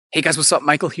Hey guys, what's up?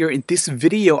 Michael here. In this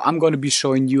video, I'm going to be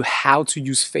showing you how to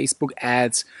use Facebook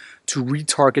ads to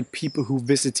retarget people who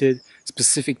visited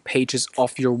specific pages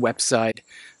of your website.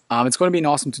 It's going to be an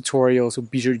awesome tutorial, so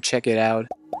be sure to check it out.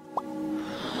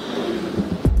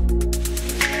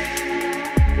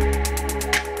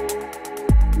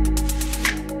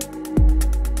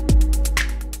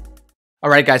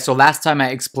 Alright guys, so last time I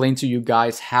explained to you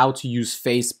guys how to use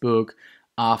Facebook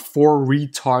for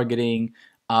retargeting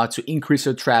to increase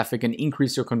your traffic and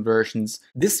increase your conversions.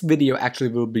 This video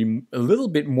actually will be a little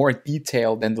bit more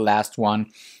detailed than the last one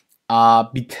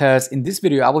because in this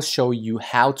video I will show you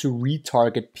how to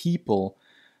retarget people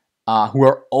who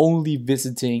are only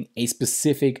visiting a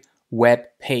specific web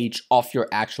page of your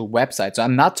actual website. So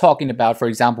I'm not talking about, for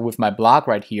example, with my blog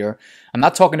right here, I'm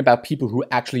not talking about people who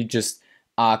actually just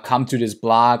come to this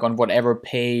blog on whatever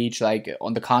page, like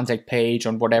on the contact page,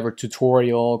 on whatever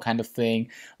tutorial kind of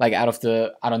thing, like out of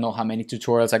the, I don't know how many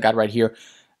tutorials I got right here.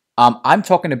 I'm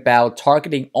talking about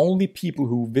targeting only people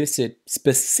who visit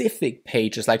specific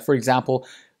pages, like for example,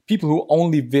 people who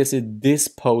only visit this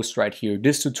post right here,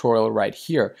 this tutorial right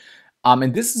here.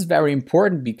 And this is very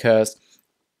important because,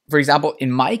 for example,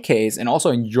 in my case, and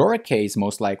also in your case,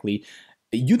 most likely,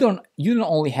 you don't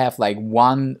only have like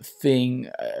one thing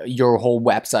your whole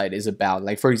website is about.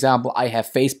 Like for example, I have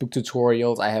Facebook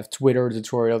tutorials, I have Twitter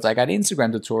tutorials, I got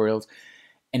Instagram tutorials,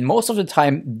 and most of the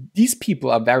time these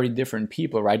people are very different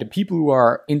people, right? The people who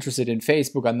are interested in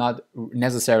Facebook are not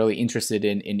necessarily interested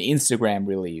in Instagram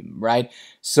really, right?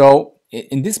 So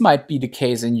and this might be the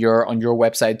case on your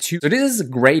website too. So this is a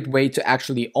great way to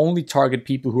actually only target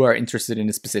people who are interested in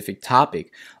a specific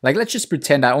topic. Like let's just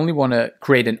pretend I only want to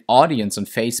create an audience on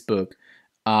Facebook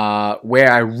where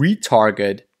I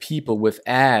retarget people with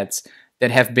ads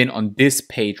that have been on this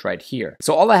page right here.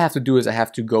 So all I have to do is I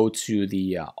have to go to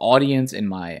the audience in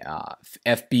my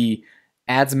FB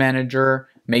ads manager.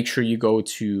 Make sure you go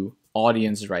to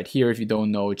audience right here. If you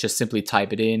don't know, just simply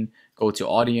type it in, go to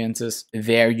audiences.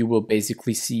 There you will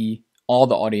basically see all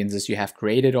the audiences you have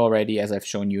created already, as I've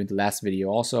shown you in the last video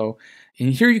also.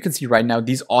 And here you can see right now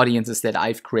these audiences that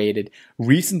I've created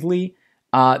recently.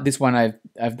 This one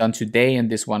I've done today,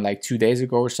 and this one like 2 days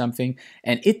ago or something.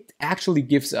 And it actually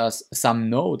gives us some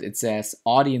note. It says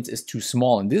audience is too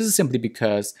small. And this is simply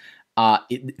because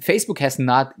Facebook has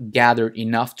not gathered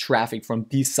enough traffic from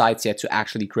these sites yet to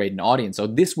actually create an audience. So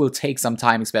this will take some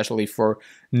time, especially for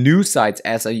new sites,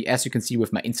 as you can see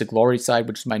with my Instaglory site,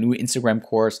 which is my new Instagram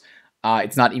course.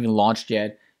 It's not even launched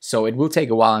yet. So it will take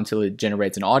a while until it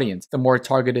generates an audience. The more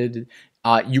targeted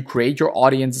you create your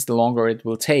audiences, the longer it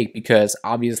will take, because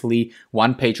obviously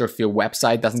one page of your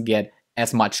website doesn't get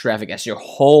as much traffic as your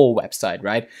whole website,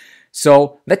 right?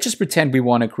 So let's just pretend we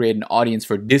want to create an audience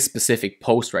for this specific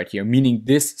post right here, meaning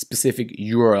this specific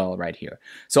URL right here.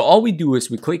 So all we do is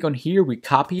we click on here, we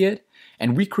copy it,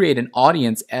 and we create an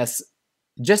audience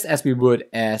just as we would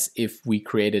as if we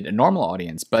created a normal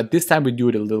audience. But this time we do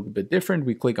it a little bit different.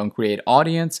 We click on create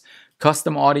audience,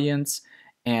 custom audience,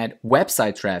 and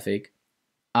website traffic.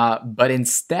 But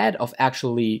instead of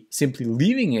actually simply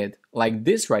leaving it like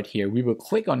this right here, we will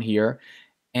click on here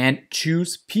and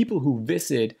choose people who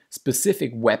visit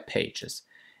specific web pages.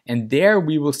 And there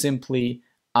we will simply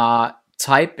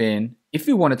type in, if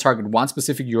we want to target one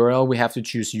specific URL, we have to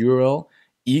choose URL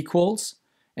equals,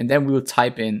 and then we will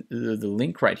type in the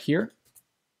link right here.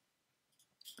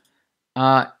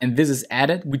 And this is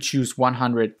added. We choose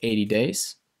 180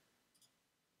 days.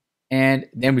 And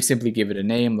then we simply give it a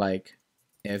name like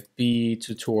FB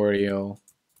tutorial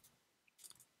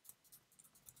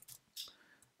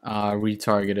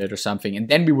retargeted or something, and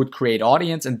then we would create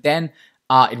audience, and then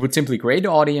it would simply create the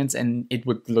audience, and it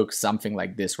would look something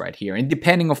like this right here. And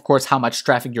depending, of course, how much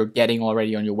traffic you're getting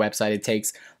already on your website, it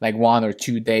takes like 1 or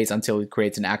 2 days until it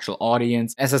creates an actual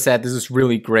audience. As I said, this is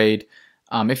really great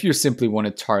if you simply want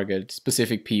to target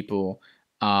specific people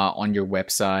on your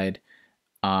website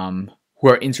who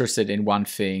are interested in one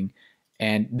thing.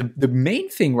 And the main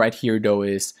thing right here though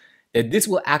is that this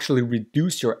will actually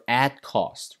reduce your ad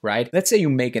cost, right? Let's say you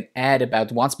make an ad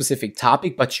about one specific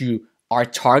topic, but you are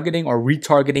targeting or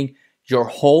retargeting your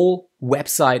whole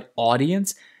website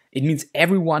audience. It means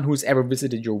everyone who's ever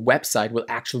visited your website will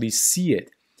actually see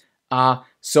it.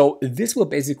 So this will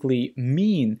basically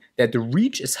mean that the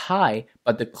reach is high,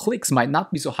 but the clicks might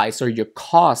not be so high, so your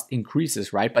cost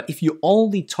increases, right? But if you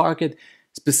only target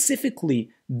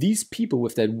specifically these people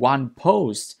with that one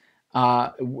post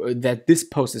that this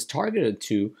post is targeted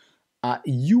to,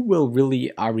 you will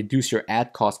really reduce your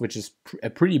ad cost, which is a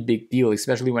pretty big deal,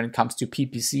 especially when it comes to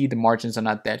PPC. The margins are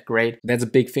not that great. That's a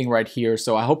big thing right here.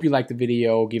 So I hope you liked the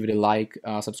video. Give it a like,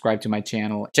 subscribe to my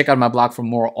channel, check out my blog for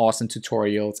more awesome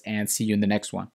tutorials, and see you in the next one.